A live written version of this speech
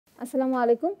আসসালামু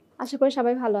আলাইকুম, আশা করি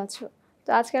সবাই ভালো আছো। তো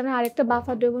আজকে আমরা আরেকটা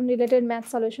বাফার দ্রবণ রিলেটেড ম্যাথ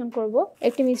সলিউশন করব।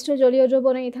 একটি মিশ্র জলীয়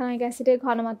দ্রবণে ইথানোয়িক অ্যাসিডের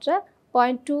ঘনমাত্রা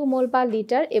 0.2 মোল পার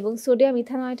লিটার এবং সোডিয়াম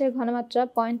ইথানয়েটের ঘনমাত্রা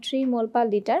 0.3 মোল পার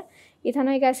লিটার।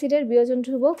 ইথানোয়িক অ্যাসিডের বিয়োজন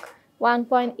ধ্রুবক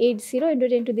 1.80 ×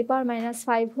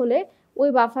 10⁻⁵ হলে ওই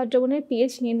বাফার দ্রবণের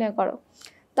পিএইচ নির্ণয় করো।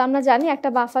 তো আমরা জানি একটা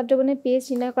বাফার দ্রবণের পিএইচ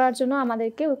নির্ণয় করার জন্য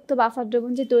আমাদেরকে উক্ত বাফার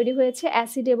দ্রবণ যে তৈরি হয়েছে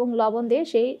অ্যাসিড এবং লবণ দিয়ে,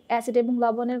 সেই অ্যাসিড এবং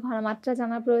লবণের ঘনমাত্রা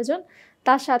জানা প্রয়োজন।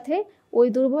 তার সাথে ওই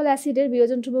দুর্বল অ্যাসিডের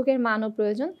বিয়োজন ধ্রুবকের মানও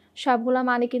প্রয়োজন। সবগুলো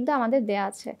মানই কিন্তু আমাদের দেয়া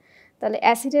আছে। তাহলে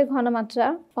অ্যাসিডের ঘনমাত্রা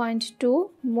 0.2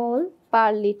 মোল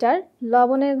পার লিটার,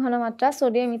 লবণের ঘনমাত্রা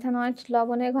সোডিয়াম ইথানয়েট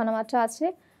লবণের ঘনমাত্রা আছে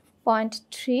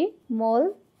 0.3 মোল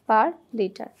পার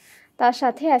লিটার। তার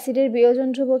সাথে অ্যাসিডের বিয়োজন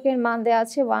ধ্রুবকের মান দেওয়া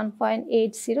আছে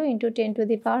 1.80 ×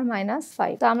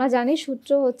 10⁻⁵। তো আমরা জানি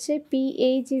সূত্র হচ্ছে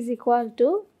pH =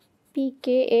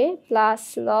 pKa প্লাস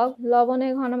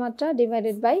লবণের ঘনমাত্রা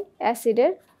ডিভাইডেড বাই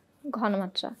অ্যাসিডের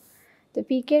ঘনমাত্রা। তো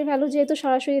pK এর ভ্যালু যেহেতু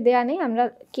সরাসরি দেয়া নেই, আমরা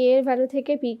k এর ভ্যালু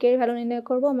থেকে pK এর ভ্যালু নির্ণয়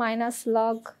করব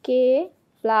 -log Ka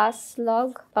প্লাস লগ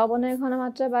লবণের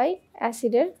ঘনমাত্রা বাই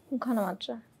অ্যাসিডের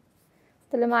ঘনমাত্রা।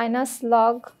 তাহলে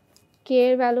 -log K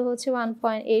এর ভ্যালু হচ্ছে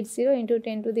 1.80 ×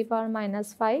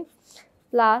 10⁻⁵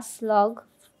 প্লাস লগ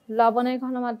লবণের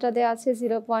ঘনমাত্রা দেওয়া আছে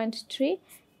 0.3,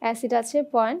 অ্যাসিড আছে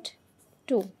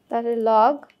 0.2। তাহলে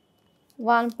লগ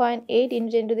 1.8 ×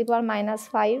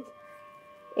 10⁻⁵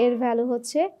 এর ভ্যালু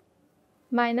হচ্ছে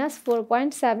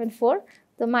 -4.74।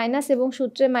 তো মাইনাস এবং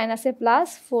সূত্রে মাইনাসে প্লাস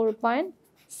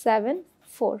 4.74।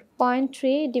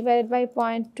 0.3 divided by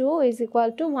 0.2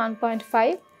 =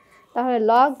 1.5। তাহলে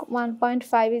log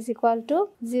 1.5 =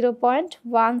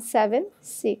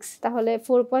 0.176। তাহলে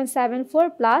 4.74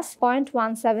 প্লাস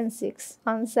 0.176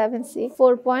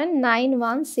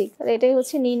 4.916। তাহলে এটাই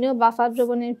হচ্ছে নির্ণয় বাফার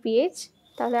দ্রবণের পিএইচ।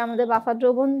 তাহলে আমাদের বাফার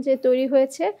দ্রবণ যে তৈরি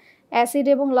হয়েছে অ্যাসিড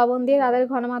এবং লবণ দিয়ে তাদের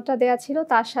ঘনমাত্রা দেওয়া ছিল,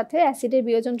 তার সাথে অ্যাসিডের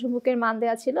বিয়োজন ধ্রুবকের মান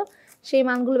দেওয়া ছিল। সেই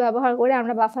মানগুলো ব্যবহার করে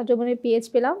আমরা বাফার দ্রবণের পিএইচ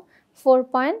পেলাম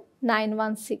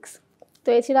 4.916। তো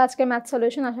এই ছিল আজকের ম্যাথ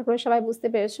সলিউশন। আশা করি সবাই বুঝতে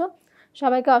পেরেছো।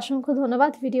 সবাইকে অসংখ্য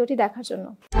ধন্যবাদ ভিডিওটি দেখার জন্য।